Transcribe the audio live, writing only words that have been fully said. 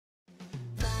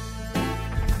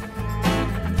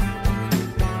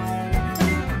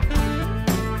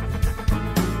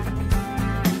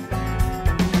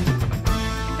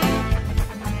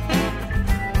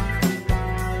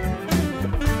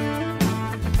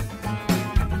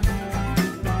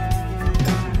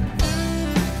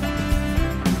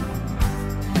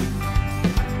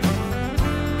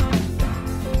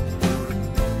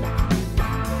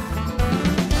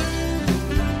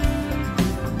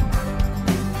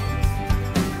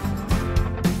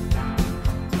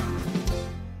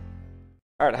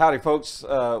All right, howdy, folks.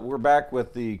 We're back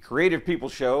with the Creative People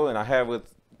Show, and I have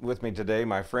with me today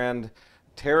my friend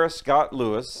Tara Scott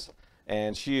Lewis,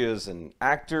 and she is an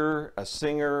actor, a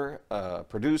singer,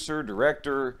 producer,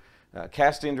 director,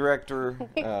 casting director,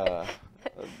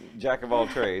 jack of all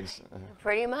trades.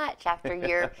 Pretty much. After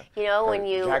you're, when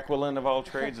you... Jacqueline of all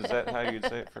trades, is that how you'd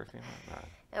say it for a female? No.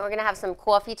 And we're going to have some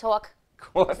coffee talk.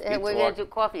 Coffee talk. We're going to do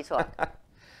coffee talk.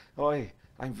 Oi,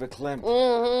 I'm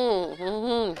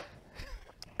verklempt.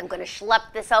 I'm going to schlep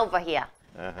this over here.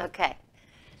 Okay.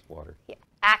 It's water. Yeah.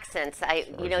 Accents.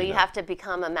 You have to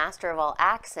become a master of all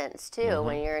accents, too,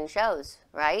 when you're in shows,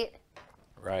 right?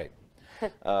 Right.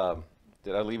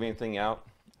 Did I leave anything out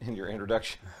in your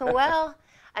introduction? Well,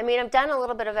 I mean, I've done a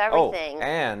little bit of everything. Oh,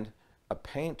 and a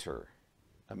painter.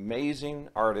 Amazing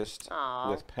artist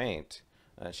with paint.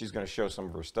 She's going to show some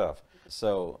of her stuff.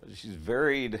 So she's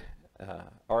varied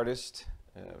artist,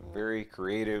 very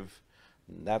creative.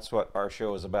 That's what our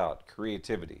show is about,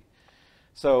 creativity.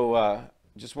 So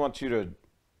just want you to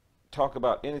talk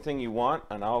about anything you want,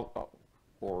 and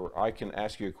or I can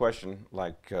ask you a question,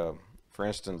 like, for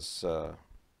instance,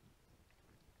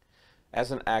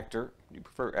 as an actor, do you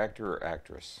prefer actor or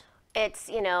actress? It's,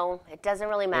 it doesn't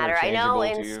really matter. I know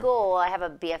in school I have a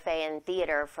BFA in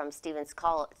theater from Stevens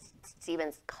College.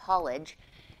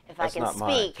 If That's I can not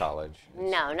speak. My college.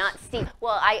 No, not Steve.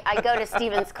 Well, I go to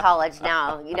Stevens College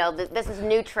now. This is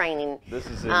new training. This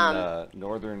is in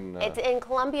northern. It's in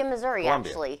Columbia, Missouri,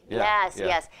 actually. Yeah,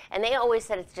 yes. And they always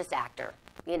said it's just actor.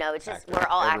 It's just we're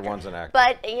all Everyone's an actor.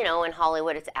 But in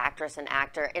Hollywood, it's actress and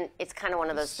actor, and it's kind of one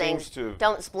of those things.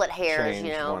 Don't split hairs.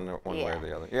 One way or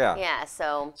the other. Yeah. Yeah.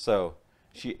 So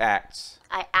she acts.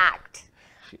 I act.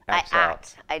 She acts I out.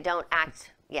 act. I don't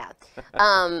act. Yeah.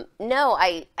 No,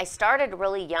 I started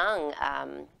really young.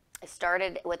 I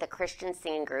started with a Christian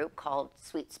singing group called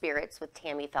Sweet Spirits with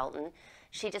Tammy Felton.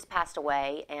 She just passed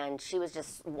away, and she was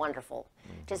just wonderful.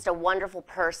 Just a wonderful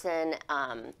person.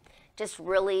 Just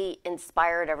really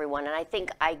inspired everyone. And I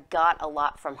think I got a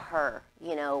lot from her,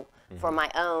 for my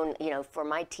own, for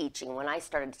my teaching. When I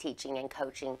started teaching and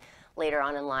coaching later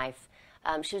on in life,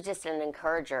 she was just an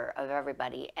encourager of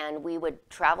everybody. And we would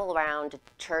travel around to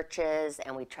churches,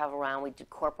 and we'd travel around. We'd do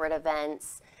corporate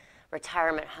events,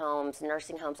 retirement homes,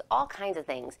 nursing homes, all kinds of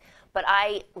things. But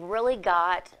I really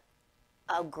got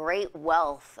a great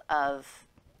wealth of,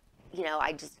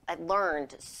 I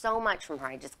learned so much from her.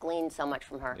 I just gleaned so much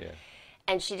from her. Yeah.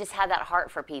 And she just had that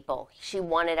heart for people. She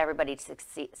wanted everybody to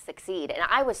succeed. And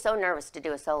I was so nervous to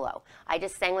do a solo. I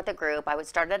just sang with a group. I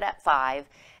started at 5,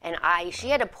 and she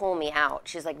had to pull me out.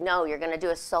 She's like, no, you're going to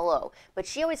do a solo. But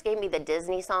she always gave me the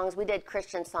Disney songs. We did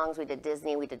Christian songs. We did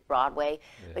Disney. We did Broadway.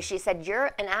 Yeah. But she said,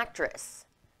 you're an actress,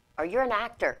 or you're an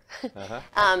actor.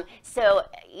 So,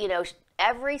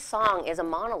 every song is a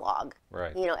monologue.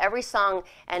 Right. Every song,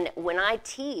 and when I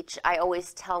teach, I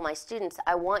always tell my students,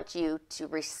 I want you to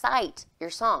recite your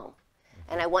song,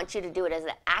 and I want you to do it as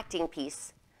an acting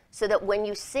piece, so that when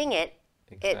you sing it,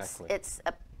 and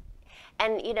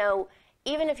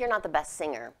even if you're not the best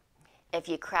singer, if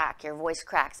you crack, your voice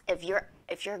cracks. If you're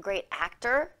a great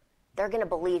actor, they're going to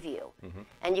believe you,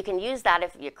 and you can use that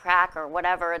if you crack or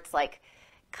whatever. It's like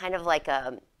kind of like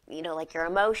a like you're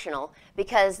emotional,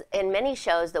 because in many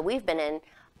shows that we've been in,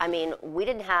 I mean, we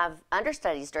didn't have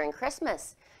understudies during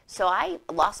Christmas, so I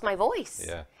lost my voice.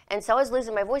 Yeah. And so I was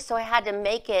losing my voice, so I had to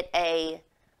make it a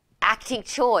acting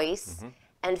choice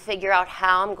and figure out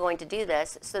how I'm going to do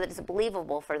this so that it's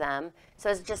believable for them. So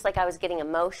it's just like I was getting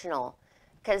emotional,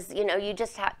 because you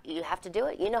have to do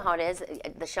it. You know how it is.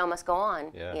 The show must go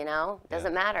on. Yeah.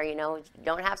 Doesn't matter. You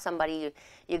don't have somebody.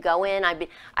 You go in.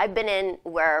 I've been in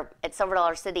where at Silver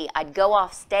Dollar City, I'd go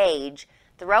off stage,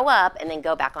 throw up, and then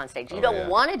go back on stage. You don't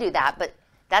want to do that, but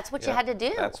that's what you had to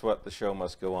do. That's what the show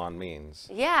must go on means.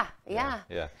 Yeah.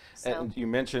 So. And you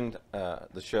mentioned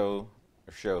the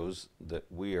shows that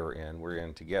we're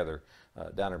in together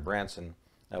down in Branson.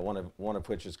 One of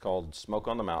which is called Smoke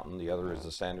on the Mountain. The other is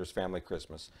the Sanders Family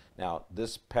Christmas. Now,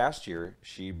 this past year,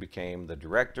 she became the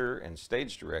director and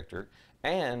stage director,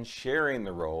 and sharing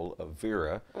the role of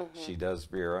Vera. She does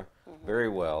Vera very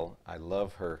well. I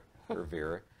love her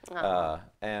Vera.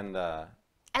 And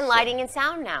lighting and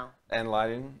sound now. And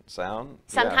lighting, sound.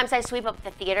 Sometimes I sweep up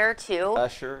the theater too.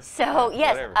 Usher. So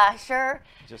yes, whatever. Usher.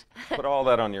 Just put all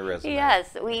that on your resume.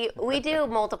 Yes, we do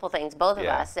multiple things, both of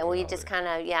us, and we just kind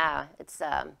of it's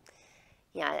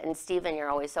and Stephen, you're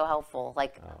always so helpful.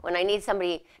 Like when I need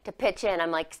somebody to pitch in,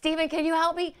 I'm like, Stephen, can you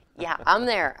help me? Yeah, I'm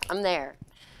there.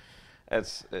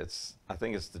 It's I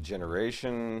think it's the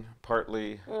generation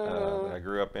partly that I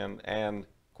grew up in, and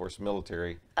of course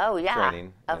military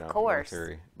training. Of course.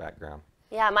 Military background.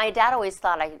 Yeah, my dad always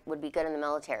thought I would be good in the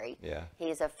military. Yeah.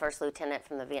 He's a first lieutenant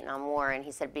from the Vietnam War, and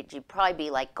he said, you'd probably be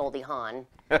like Goldie Hawn.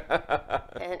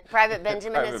 And Private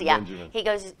Benjamin is, yeah. Benjamin. He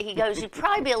goes, you'd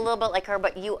probably be a little bit like her,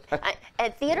 but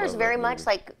and theater is very much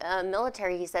like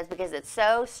military, he says, because it's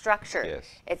so structured. Yes.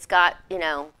 It's got,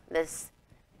 this,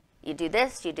 you do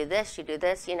this, you do this, you do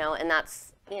this, and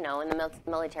that's, in the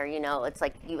military, it's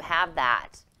like you have that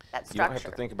structure. You don't have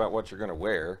to think about what you're going to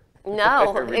wear.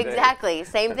 No, exactly.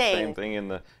 Same thing. Same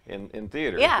thing in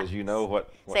theater, yeah. because you know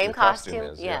what Same your costume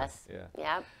is. Yes.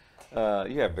 Yeah. Yep.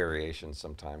 You have variations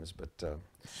sometimes, but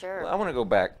sure. Well, I want to go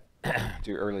back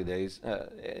to your early days.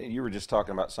 You were just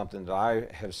talking about something that I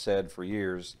have said for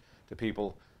years to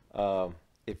people.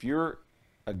 If you're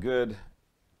a good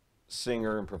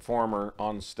singer and performer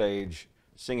on stage,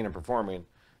 singing and performing,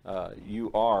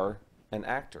 you are an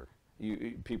actor.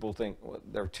 People think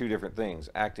they're two different things,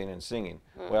 acting and singing.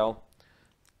 Well,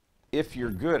 if you're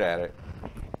good at it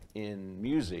in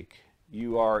music,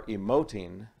 you are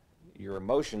emoting. Your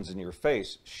emotions in your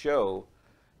face show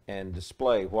and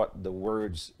display what the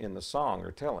words in the song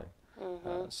are telling.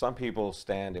 Some people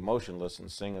stand emotionless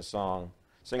and sing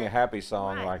a happy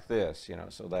song like this,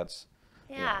 so that's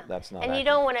that's not. And you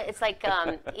don't want to. It's like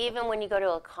even when you go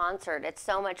to a concert, it's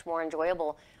so much more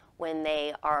enjoyable when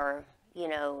they are,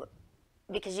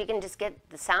 because you can just get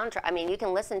the soundtrack. I mean, you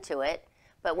can listen to it,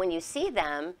 but when you see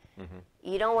them,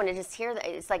 you don't want to just hear that.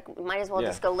 It's like, you might as well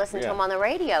just go listen to them on the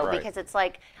radio, because it's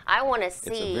like, I want to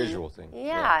see. It's a visual thing.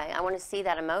 Yeah, I want to see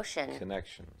that emotion.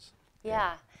 Connections.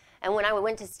 Yeah. And when I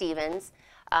went to Stevens,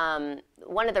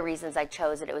 one of the reasons I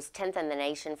chose it, it was 10th in the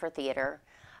nation for theater.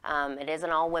 It is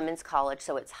an all-women's college,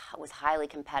 so it was highly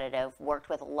competitive. Worked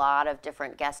with a lot of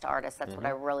different guest artists. That's what I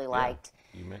really liked.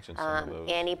 You mentioned some of those.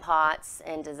 Annie Potts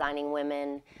in Designing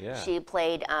Women. Yeah. She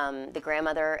played the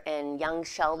grandmother in Young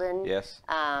Sheldon. Yes.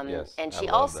 Yes. And she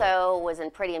also was in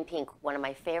Pretty in Pink, one of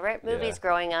my favorite movies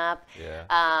growing up.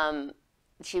 Yeah.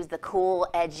 She was the cool,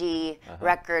 edgy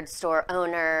record store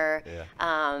owner.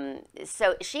 Yeah.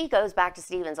 So she goes back to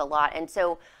Stevens a lot. And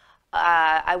so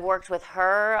I worked with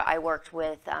her. I worked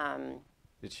with...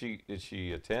 Did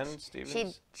she attend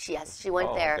Stevens? Yes, she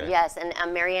went there. Okay. Yes,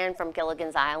 and Marianne from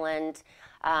Gilligan's Island.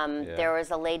 There was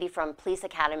a lady from Police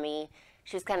Academy.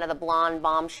 She was kind of the blonde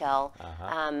bombshell,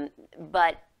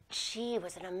 but she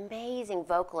was an amazing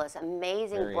vocalist,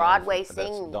 amazing Marianne, Broadway that's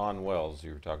singing. Dawn Wells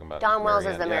you were talking about. Dawn Wells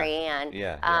Marianne. is the Marianne.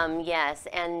 Yeah. Yes,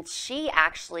 and she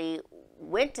actually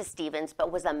went to Stevens,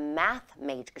 but was a math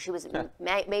major. She was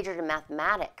majored in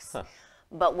mathematics.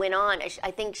 But went on.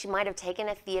 I think she might have taken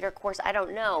a theater course. I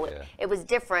don't know. Yeah. It was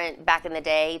different back in the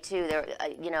day too. There,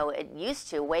 it used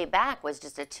to way back was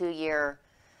just a 2-year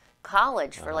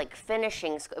college for like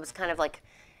finishing. It was kind of like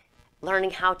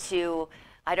learning how to,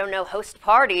 I don't know, host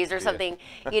parties or something.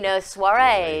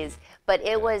 Soirees. But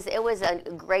it was a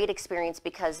great experience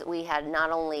because we had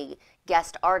not only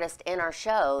guest artists in our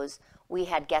shows, we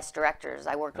had guest directors.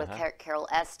 I worked with Carol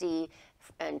Esty,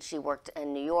 and she worked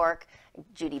in New York.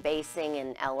 Judy Basing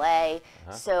in LA.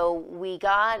 So we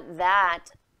got that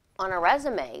on a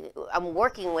resume. I'm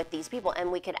working with these people,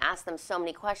 and we could ask them so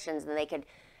many questions, and they could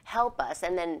help us.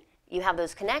 And then you have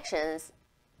those connections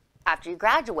after you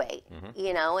graduate,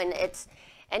 and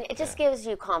it just gives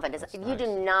you confidence. That's you nice. do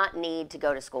not need to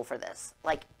go to school for this,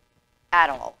 like, at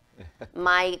all.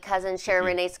 My cousin Sherry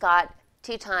Renee Scott,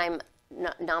 2-time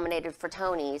nominated for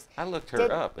Tonys. I looked her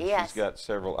up, and she's got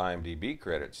several IMDb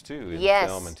credits too in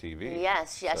film and TV.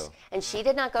 Yes. So. And she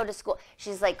did not go to school.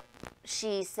 She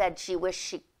said she wished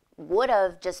she would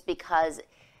have, just because it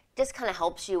just kind of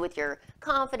helps you with your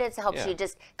confidence. It helps you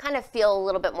just kind of feel a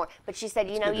little bit more. But she said,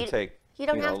 you don't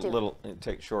have to.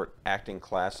 Take short acting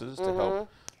classes to help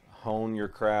hone your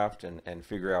craft and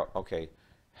figure out, okay,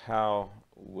 how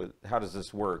does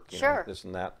this work? This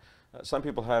and that. Some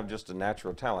people have just a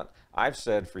natural talent. I've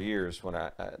said for years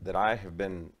that I have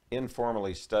been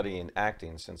informally studying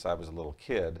acting since I was a little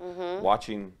kid,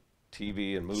 watching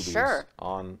TV and movies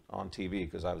on TV,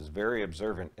 because I was very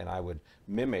observant, and I would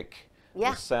mimic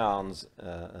the sounds,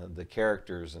 the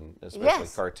characters, and especially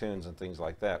cartoons and things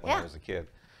like that when I was a kid.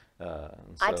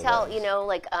 I tell,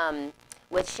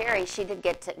 with Sherry, she did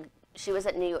get to... She was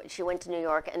at New York. She went to New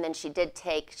York, and then she did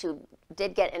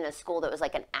get in a school that was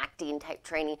like an acting type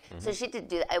training. So she did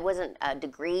do. It wasn't a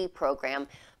degree program,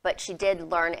 but she did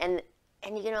learn. And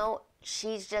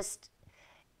she's just,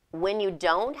 when you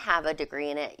don't have a degree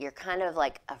in it, you're kind of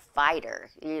like a fighter.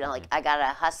 Like, I gotta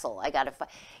hustle. I gotta fight.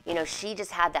 She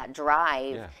just had that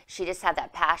drive. Yeah. She just had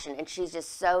that passion, and she's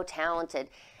just so talented.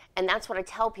 And that's what I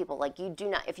tell people, like,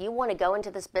 if you want to go into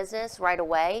this business right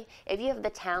away, if you have the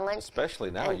talent.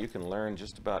 Especially now, you can learn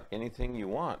just about anything you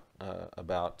want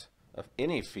about of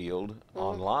any field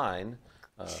online.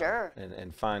 Sure.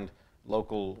 And find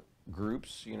local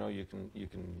groups, you know, you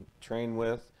can train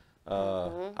with.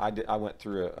 I went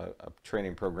through a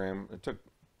training program. It took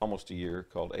almost a year,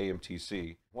 called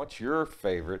AMTC. What's your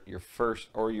favorite, your first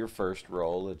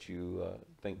role that you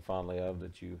think fondly of,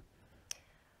 that you?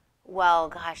 Well,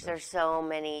 gosh, there's so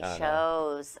many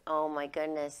shows. Oh my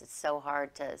goodness, it's so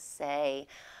hard to say.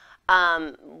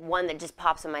 One that just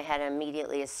pops in my head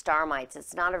immediately is Starmites.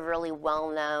 It's not a really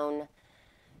well-known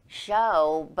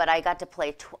show, but I got to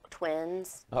play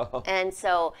twins. Oh. And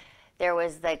so there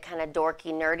was the kind of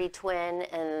dorky, nerdy twin,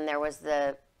 and there was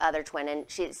the other twin, and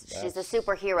she's a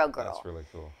superhero girl. That's really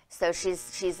cool. So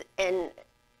she's in.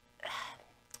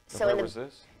 So where was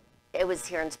this? It was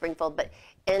here in Springfield, but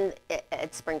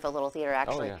at Springfield Little Theater,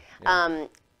 actually. Oh, yeah.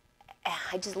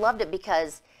 I just loved it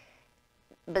because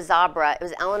Bazabra, it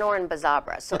was Eleanor and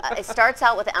Bazabra. So it starts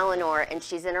out with Eleanor, and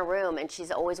she's in a room, and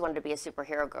she's always wanted to be a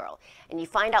superhero girl. And you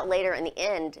find out later in the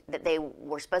end that they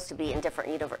were supposed to be in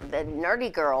different universes. The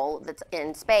nerdy girl that's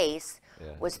in space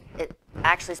was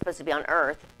actually supposed to be on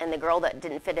Earth, and the girl that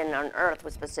didn't fit in on Earth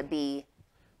was supposed to be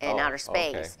in outer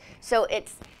space. Okay. So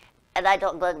it's, and I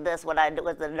don't like this when I do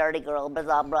with the nerdy girl,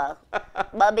 Bazabra.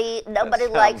 Bubby, nobody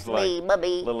likes me,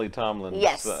 Bubby. Lily Tomlin.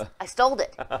 Yes, I stole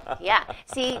it. Yeah.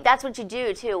 See, that's what you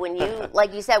do too. When you,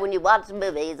 like you said, when you watch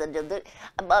movies and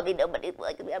Bubby, nobody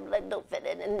likes me. I'm like, don't fit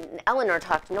in. And Eleanor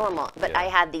talked normal, but I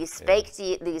had these fake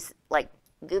teeth, these like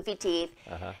goofy teeth.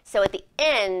 So at the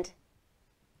end,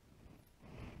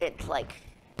 it's like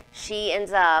she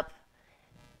ends up,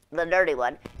 the dirty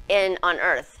one, on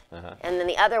Earth. And then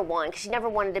the other one, because she never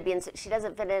wanted to be in, she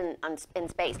doesn't fit in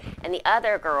space. And the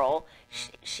other girl,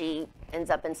 she ends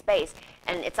up in space.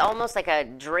 And it's almost like a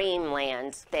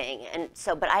dreamland thing. And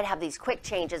so, but I'd have these quick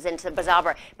changes into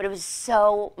Bazabra, but it was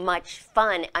so much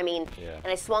fun. I mean, and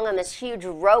I swung on this huge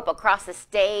rope across the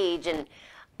stage, and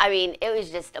I mean, it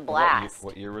was just a blast.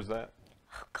 What year was that?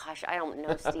 Oh, gosh, I don't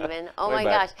know, Stephen. Oh my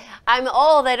gosh, I'm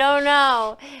old. I don't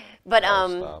know. But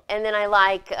and then I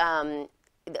like.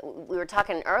 We were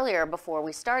talking earlier before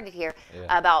we started here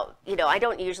about, you know, I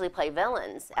don't usually play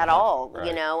villains at all,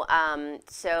 you know.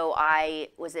 So I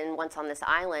was once on this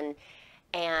island,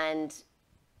 and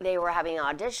they were having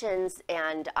auditions,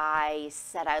 and I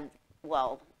said I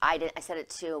said it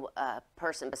to a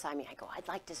person beside me. I go, I'd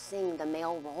like to sing the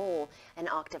male role an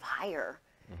octave higher,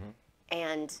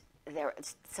 and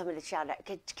somebody shouted out,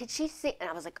 could she sing? And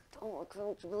I was like, oh, I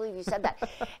can't believe you said that.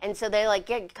 And so they're like,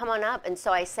 yeah, come on up. And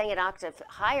so I sang an octave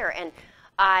higher, and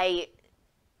I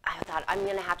thought, I'm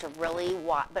going to have to really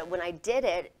watch. But when I did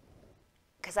it,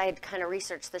 because I had kind of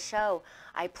researched the show,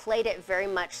 I played it very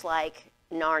much like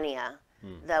Narnia,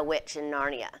 the witch in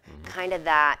Narnia. Kind of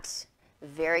that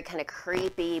very kind of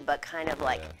creepy, but kind of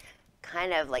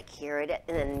like here it is,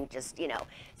 and then just, you know.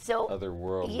 So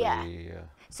otherworldly. Yeah.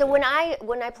 So when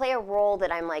I play a role that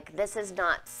I'm like, this is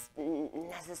not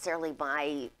necessarily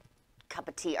my cup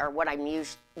of tea or what I'm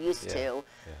used to,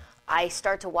 I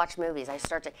start to watch movies. I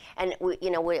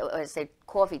say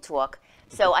coffee talk.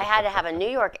 So I had to have a New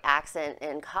York accent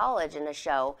in college in a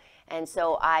show, and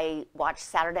so I watched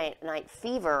Saturday Night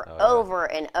Fever over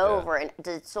and over, and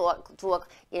to talk,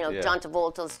 you know, John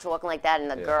Travolta's talking like that, and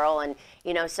the girl, and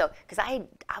you know, so because I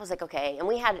was like, okay, and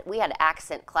we had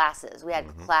accent classes. We had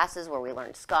classes where we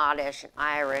learned Scottish and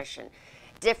Irish and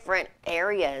different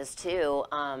areas too.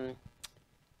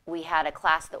 We had a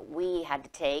class that we had to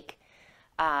take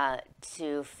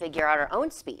to figure out our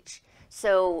own speech.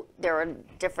 So there were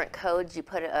different codes you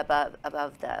put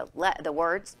above the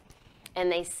words.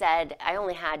 And they said I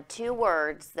only had 2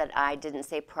 words that I didn't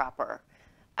say proper.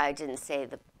 I didn't say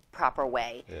the proper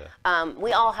way.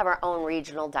 We all have our own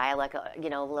regional dialect, you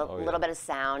know, a little bit of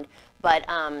sound. But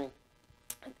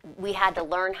we had to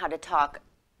learn how to talk,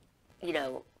 you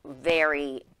know,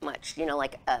 very much, you know,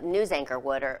 like a news anchor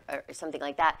would or something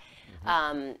like that.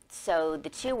 So the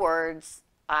 2 words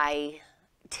I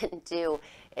didn't do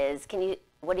is,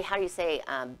 how do you say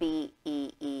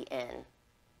B-E-E-N?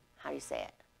 How do you say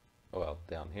it? Well,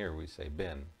 down here we say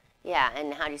Ben. Yeah,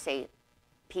 and how do you say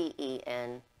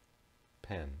P-E-N?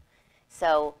 Pen.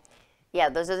 So, yeah,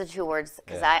 those are the 2 words,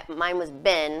 because mine was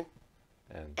Ben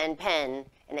and pen,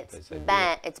 and it's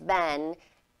Ben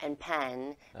and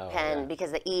pen,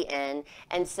 because the E-N.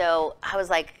 And so I was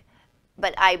like,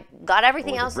 but I got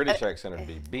everything else. The British accent would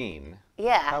be bean.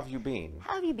 Yeah. How have you been?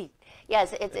 How have you been?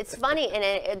 Yes, it's funny,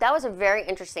 and that was a very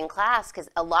interesting class, because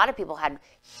a lot of people had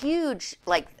huge,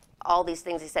 like, all these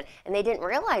things he said, and they didn't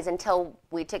realize until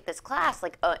we took this class,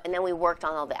 like, and then we worked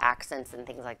on all the accents and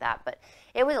things like that. But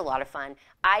it was a lot of fun.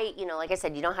 Like I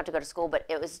said, you don't have to go to school, but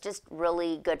it was just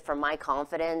really good for my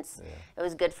confidence. Yeah. It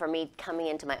was good for me coming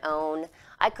into my own.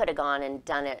 I could have gone and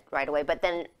done it right away, but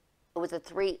then it was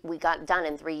we got done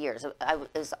in 3 years. It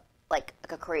was like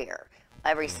a career.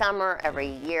 Every summer, every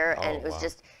year, and it was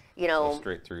just,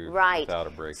 straight through, right, without a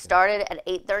break. Started at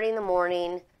 8:30 in the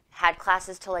morning. Had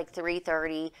classes till like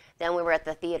 3:30. Then we were at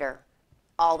the theater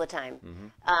all the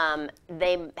time.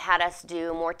 They had us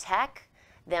do more tech.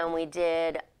 Then we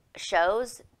did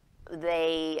shows.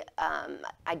 I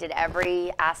did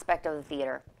every aspect of the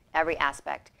theater, every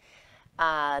aspect.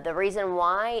 The reason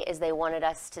why is they wanted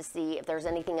us to see if there's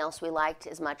anything else we liked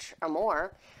as much or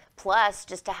more, plus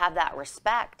just to have that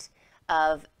respect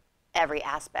of every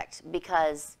aspect,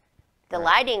 because the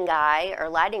lighting guy or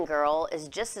lighting girl is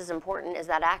just as important as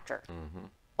that actor,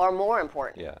 or more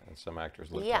important. Yeah, and some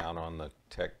actors look down on the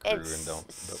tech crew and don't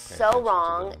pay so attention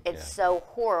wrong. to them. It's so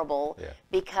horrible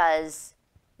because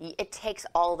it takes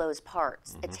all those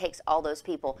parts. It takes all those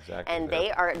people, and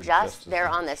they are they're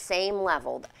on the same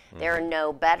level. They're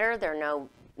no better. They're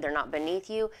not beneath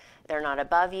you. They're not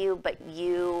above you. But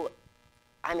you.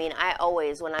 I mean, I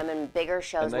always, when I'm in bigger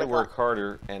shows, and they work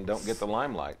harder and don't get the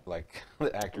limelight like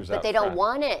the actors out front. But they don't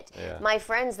want it. Yeah. My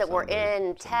friends that were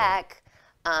in tech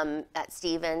at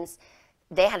Stevens,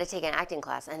 they had to take an acting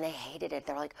class and they hated it.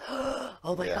 They're like,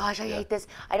 "Oh my gosh, I hate this."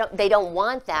 They don't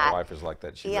want that. My wife is like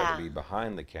that. She'd rather be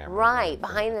behind the camera. Right,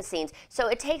 behind the scenes. So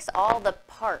it takes all the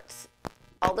parts,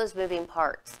 all those moving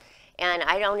parts, and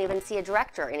I don't even see a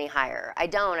director any higher. I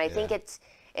don't. I think it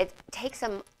takes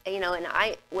some,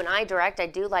 and when I direct, I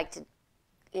do like to,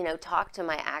 talk to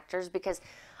my actors, because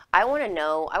I want to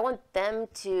know, I want them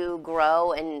to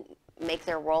grow and make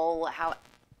their role how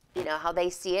they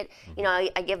see it.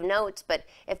 I give notes, but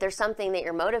if there's something that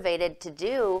you're motivated to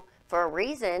do for a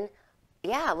reason,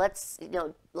 let's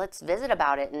visit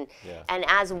about it. And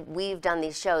as we've done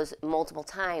these shows multiple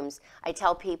times, I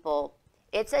tell people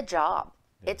it's a job.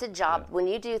 It's a job. When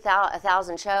you do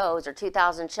 1,000 shows or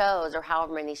 2,000 shows or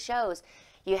however many shows,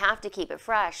 you have to keep it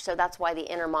fresh. So that's why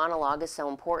the inner monologue is so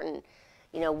important.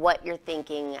 What you're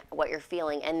thinking, what you're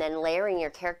feeling, and then layering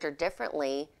your character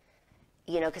differently,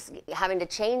 because having to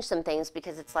change some things,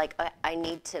 because it's like, I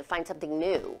need to find something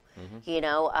new.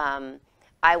 I'm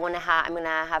going to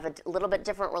have a little bit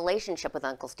different relationship with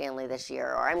Uncle Stanley this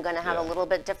year, or I'm going to have a little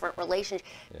bit different relationship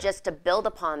just to build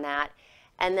upon that.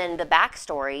 And then the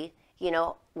backstory,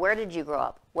 where did you grow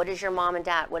up? What is your mom and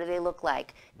dad? What do they look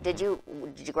like? Did you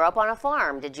grow up on a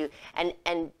farm?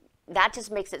 And that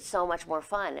just makes it so much more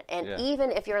fun. And even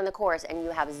if you're in the chorus and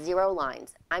you have 0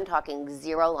 lines, I'm talking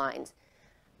 0 lines,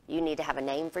 you need to have a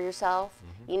name for yourself.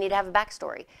 You need to have a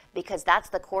backstory, because that's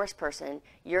the chorus person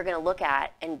you're going to look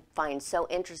at and find so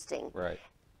interesting. Right.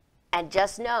 And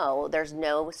just know there's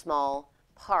no small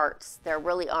parts. There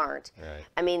really aren't. Right.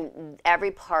 I mean, every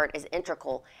part is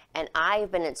integral. And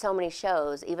I've been in so many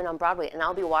shows, even on Broadway, and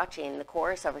I'll be watching the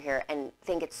chorus over here and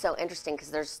think it's so interesting,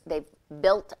 because they've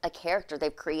built a character,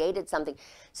 they've created something.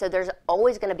 So there's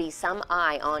always going to be some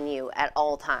eye on you at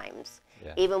all times,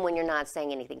 even when you're not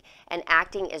saying anything. And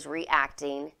acting is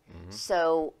reacting.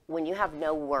 So when you have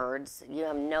no words, you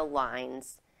have no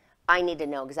lines, I need to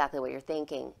know exactly what you're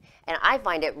thinking. And I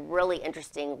find it really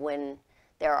interesting when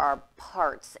there are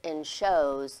parts in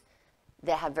shows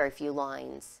that have very few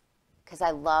lines, because I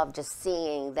love just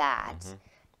seeing that.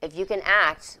 If you can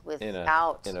act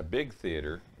without... In a big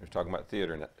theater, we're talking about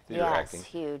theater acting.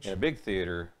 Huge. In a big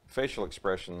theater, facial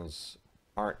expressions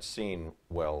aren't seen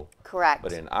well. Correct.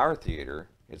 But in our theater,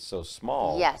 it's so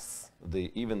small. Yes.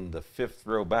 Even the 5th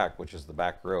row back, which is the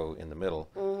back row in the middle,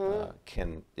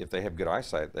 can, if they have good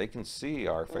eyesight, they can see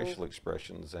our facial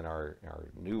expressions and our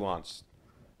nuanced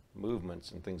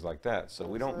movements and things like that. So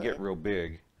we don't get real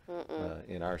big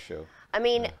in our show. I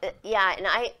mean, and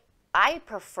I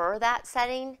prefer that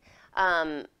setting.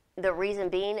 The reason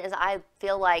being is I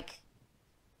feel like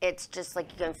it's just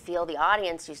like you can feel the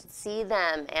audience, you see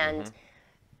them, and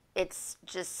it's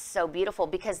just so beautiful,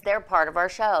 because they're part of our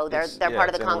show. They're part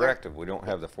of the congregation. We don't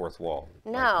have the 4th wall.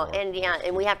 No,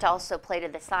 and we have to also play to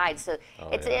the side. So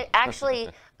it's actually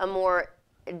a more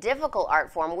difficult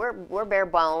art form. We're bare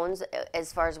bones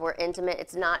as far as we're intimate.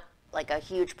 It's not like a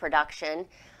huge production.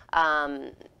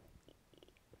 I've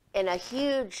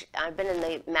been in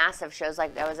the massive shows,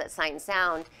 like I was at Sight and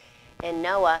Sound in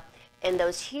NOAA. In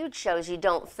those huge shows, you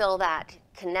don't feel that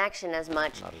connection as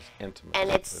much. Not as intimate.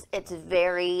 And it's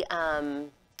very, how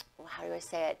do I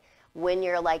say it? When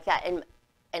you're like that, and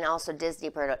and also Disney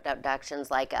productions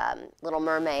like Little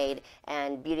Mermaid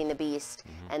and Beauty and the Beast,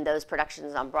 and those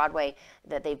productions on Broadway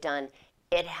that they've done.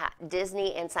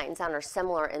 Disney and Sight and Sound are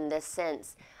similar in this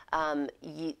sense.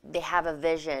 They have a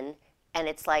vision, and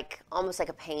it's like almost like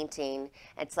a painting.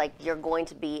 It's like you're going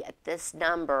to be at this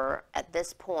number at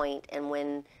this point, and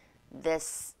when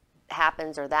this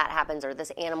happens or that happens or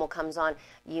this animal comes on,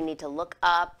 you need to look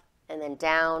up and then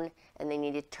down, and then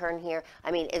you need to turn here.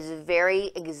 I mean, it's very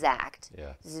exact.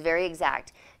 Yeah. It's very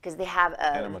exact because they have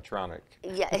a animatronic.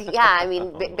 Yeah, yeah. I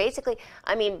mean, basically,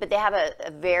 I mean, but they have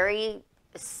a very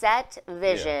set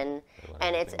vision,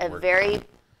 and it's a very,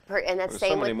 and that's There's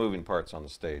same so many with moving parts on the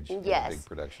stage. yes, In a big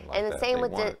production like and the that. same They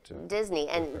with want it to- Disney,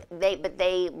 and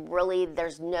they really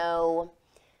there's no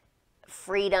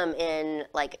freedom in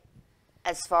like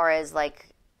as far as like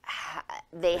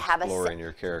they have a exploring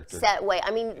your character. set way.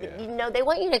 I mean, you know, they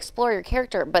want you to explore your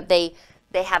character, but they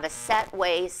have a set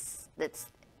way that's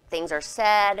things are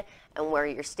said and where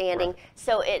you're standing. Right.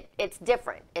 So it's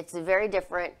different. It's very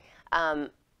different.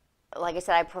 Like I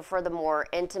said, I prefer the more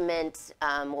intimate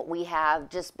what we have,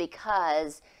 just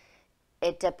because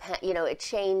it depends. You know, it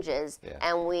changes,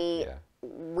 and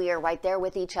we are right there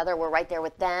with each other. We're right there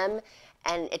with them.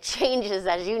 And it changes,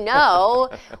 as you know,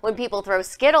 when people throw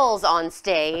Skittles on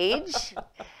stage.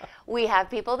 We have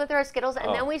people that throw Skittles,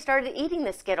 and then we started eating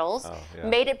the Skittles,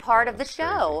 made it part of the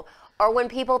show. Or when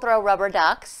people throw rubber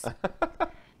ducks,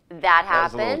 that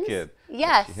happens. As a little kid.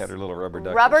 Yes. She had her little rubber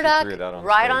duck. Rubber and she duck, threw it out on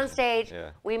right stage. on stage. Yeah.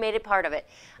 We made it part of it.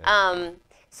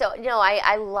 So, you know,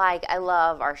 I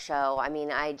love our show. I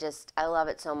mean, I love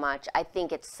it so much. I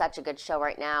think it's such a good show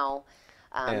right now.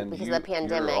 Because of the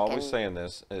pandemic. You're always saying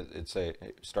this.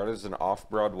 It started as an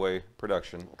off-Broadway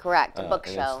production. Correct, a book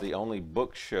and show. It's the only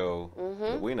book show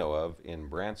that we know of in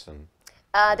Branson.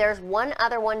 There's one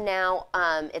other one now.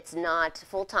 It's not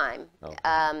full-time.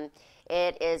 Okay.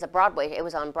 It is a Broadway. It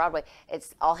was on Broadway.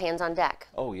 It's All Hands on Deck.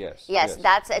 Oh yes. Yes,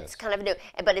 it's kind of new,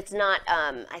 but it's not.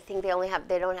 I think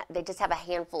they just have a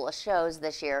handful of shows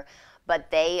this year, but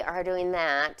they are doing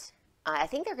that. I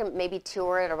think they're going to maybe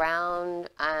tour it around.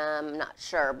 I'm not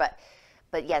sure, but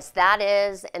yes, that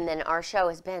is. And then our show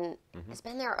has been it's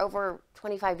been there over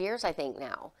 25 years, I think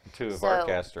now. Two of our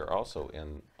cast are also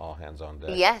in All Hands on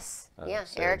Deck. Yes, Sarah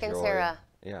Eric and Joy. Sarah.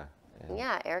 Yeah.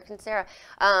 Yeah, Eric and Sarah.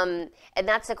 And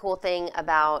that's the cool thing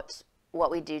about what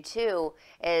we do too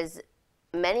is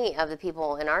many of the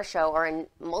people in our show are in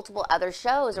multiple other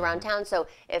shows around town. So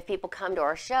if people come to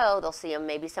our show, they'll see them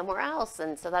maybe somewhere else,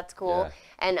 and so that's cool.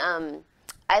 Yeah. And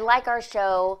I like our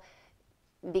show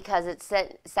because it's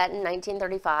set in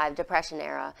 1935, Depression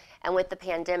era, and with the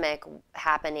pandemic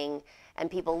happening and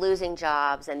people losing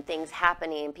jobs and things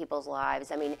happening in people's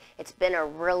lives, I mean, it's been a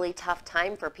really tough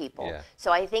time for people. Yeah.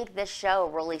 So I think this show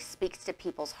really speaks to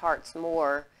people's hearts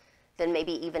more than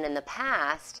maybe even in the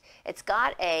past. It's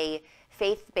got a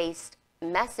faith-based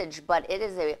message, but it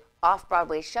is a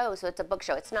off-Broadway show, so it's a book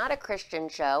show. It's not a Christian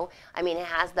show. I mean, it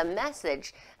has the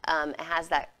message, it has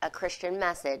a Christian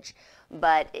message,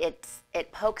 but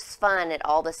it pokes fun at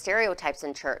all the stereotypes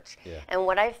in church. Yeah. And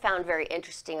what I've found very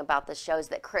interesting about the show is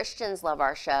that Christians love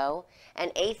our show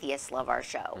and atheists love our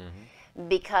show,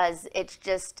 because it's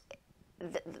just,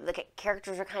 the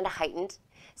characters are kind of heightened,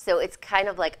 so it's kind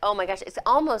of like, oh my gosh, it's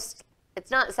almost, it's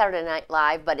not Saturday Night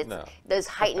Live, but it's those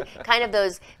heightened,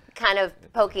 kind of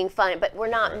poking fun, but we're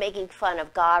not making fun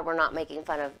of God, we're not making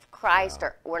fun of Christ,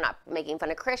 or we're not making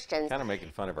fun of Christians. Kind of making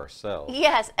fun of ourselves.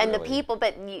 Yes, and really. the people,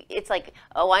 but it's like,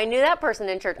 oh, I knew that person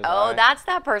in church. Oh, that's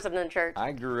that person in church.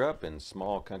 I grew up in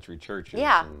small country churches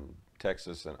Yeah. in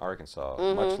Texas and Arkansas,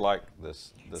 much like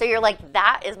this. So you're like,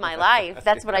 that is my life.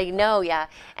 That's what I know, yeah.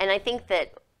 And I think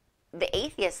that the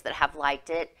atheists that have liked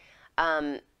it,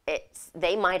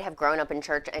 they might have grown up in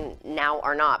church and now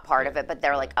are not part of it, but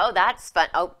they're like, oh, that's fun.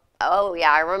 Oh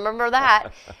yeah, I remember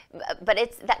that. But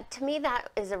it's that, to me,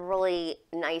 that is a really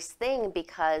nice thing,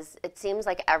 because it seems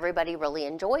like everybody really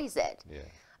enjoys it. Yeah.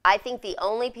 I think the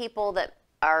only people that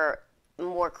are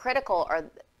more critical are,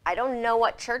 I don't know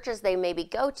what churches they maybe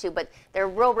go to, but they're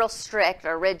real strict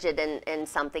or rigid in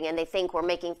something, and they think we're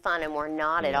making fun, and we're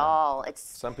not at all. It's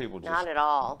some people just not at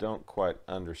all. don't quite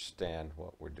understand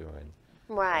what we're doing.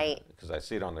 Right. Because I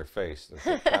see it on their face.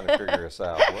 They're trying to figure us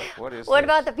out. What is What this?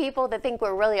 about the people that think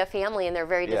we're really a family and they're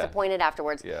very disappointed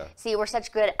afterwards? Yeah. See, we're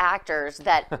such good actors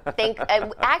that think,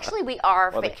 and actually we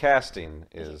are. Well, the casting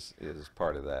is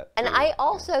part of that. And too. I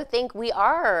also think we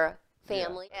are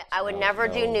family. Yeah. I would never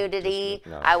do nudity.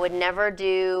 no. I would never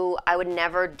do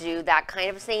that kind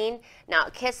of scene. Now,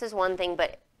 a kiss is one thing,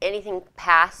 but anything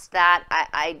past that,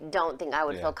 I don't think I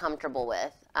would feel comfortable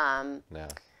with. No.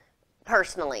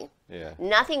 Personally. Yeah.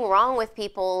 Nothing wrong with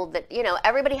people that, you know,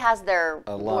 everybody has their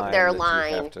line their that you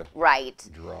line, have to right?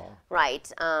 draw.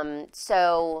 Right.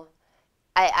 So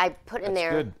I put in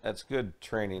there. That's good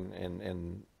training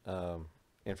and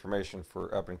information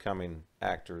for up and coming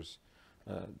actors.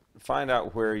 Find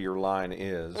out where your line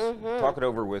is. Talk it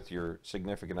over with your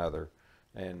significant other,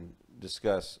 and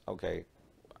discuss. Okay,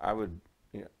 I wouldn't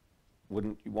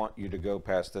want you to go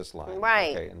past this line.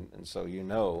 Right. Okay, and so you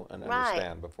know and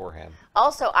understand beforehand.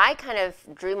 Also, I kind of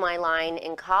drew my line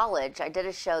in college. I did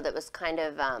a show that was kind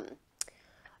of,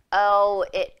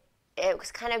 it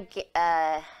was kind of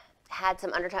had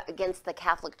some undertone against the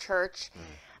Catholic Church.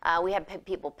 We had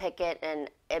people picket, and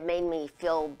it made me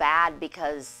feel bad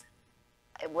because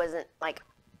it wasn't like,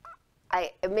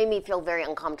 it made me feel very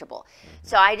uncomfortable.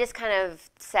 So I just kind of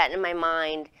set in my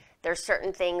mind, there's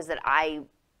certain things that I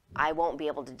won't be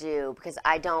able to do because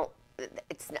I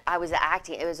was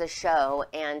acting, it was a show,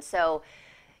 and so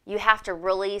you have to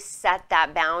really set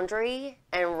that boundary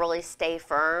and really stay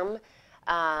firm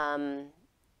in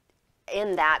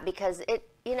that, because it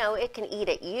can eat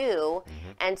at you.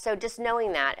 And so just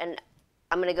knowing that, and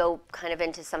I'm going to go kind of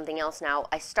into something else now.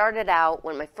 I started out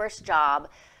when my first job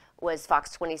was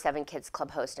Fox 27 Kids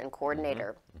Club host and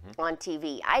coordinator on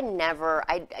TV.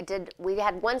 We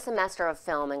had one semester of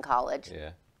film in college.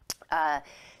 Yeah.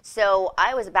 So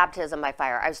I was a baptism by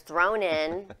fire. I was thrown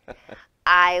in.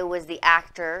 I was the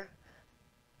actor,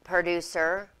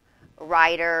 producer,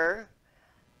 writer.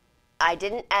 I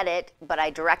didn't edit, but I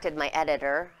directed my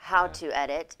editor how to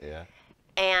edit. Yeah.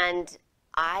 And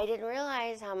I didn't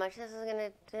realize how much this was going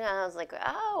to do. I was like,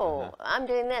 oh, I'm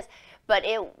doing this. But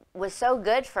it was so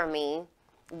good for me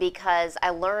because I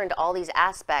learned all these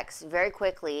aspects very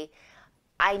quickly.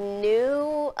 I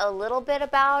knew a little bit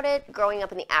about it growing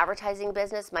up in the advertising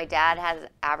business. My dad has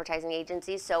advertising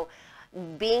agencies. So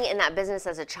being in that business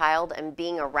as a child and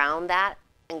being around that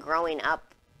and growing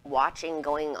up watching,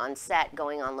 going on set,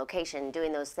 going on location,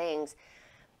 doing those things,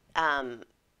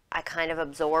 I kind of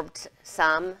absorbed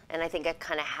some, and I think I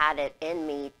kind of had it in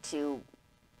me to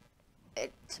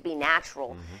be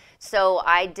natural. So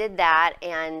I did that,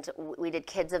 and we did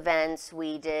kids events,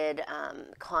 we did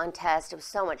contests. It was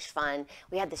so much fun.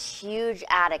 We had this huge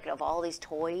attic of all these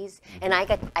toys, and I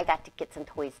got to get some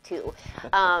toys too.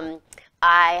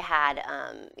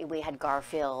 We had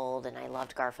Garfield, and I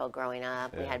loved Garfield growing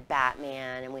up. We had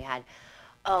Batman, and we had,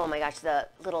 oh my gosh, the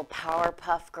little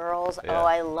Powerpuff Girls. Oh,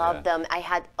 I loved them. I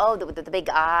had, the big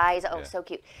eyes. Oh, so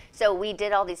cute. So we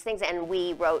did all these things, and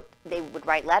they would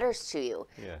write letters to you.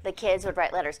 The kids would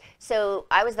write letters. So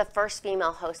I was the first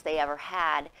female host they ever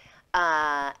had,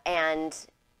 and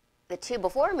the two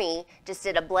before me just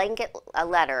did a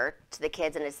letter to the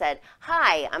kids, and it said,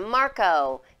 "Hi, I'm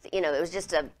Marco." You know, it was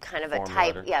just a kind of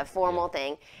a formal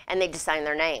thing, and they just signed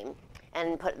their name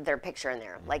and put their picture in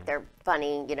there, like they're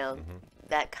funny, you know.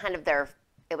 That kind of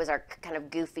it was our kind of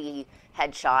goofy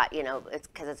headshot, you know, it's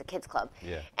because it's a kids club.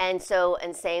 And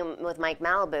same with Mike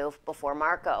Malibu before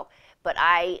Marco. But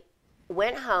I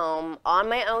went home on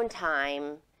my own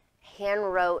time,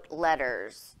 hand wrote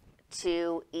letters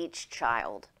to each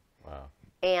child. Wow.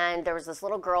 And there was this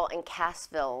little girl in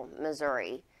Cassville,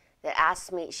 Missouri, that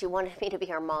asked me, she wanted me to be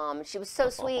her mom. She was so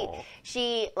sweet.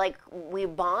 We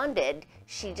bonded.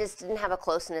 She just didn't have a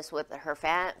closeness with her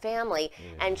family.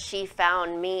 And she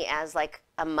found me as like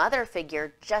a mother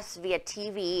figure just via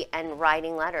TV and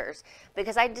writing letters.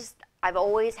 Because I've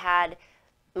always had,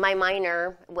 my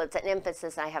minor was an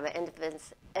emphasis, I have an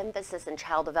emphasis in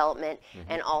child development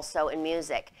and also in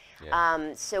music.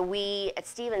 So at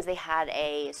Stevens, they had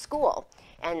a school.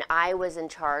 And I was in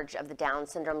charge of the Down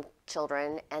syndrome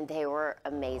children, and they were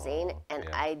amazing, and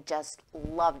I just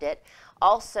loved it.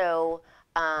 Also,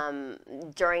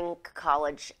 during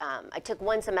college, I took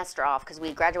one semester off because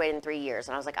we graduated in 3 years,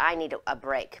 and I was like, I need a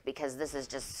break because this is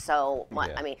just so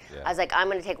much. I was like, I'm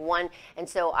going to take one, and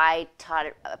so I taught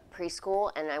at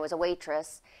preschool, and I was a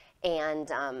waitress,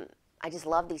 and I just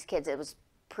loved these kids. It was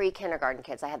pre-kindergarten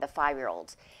kids. I had the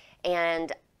 5-year-olds,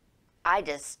 and I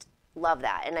just love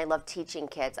that, and I love teaching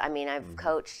kids. I mean, I've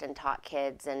coached and taught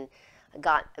kids, and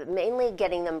mainly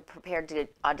getting them prepared to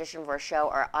audition for a show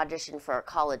or audition for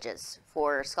colleges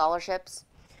for scholarships.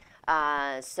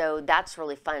 So that's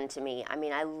really fun to me. I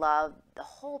mean, I love the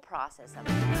whole process of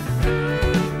it.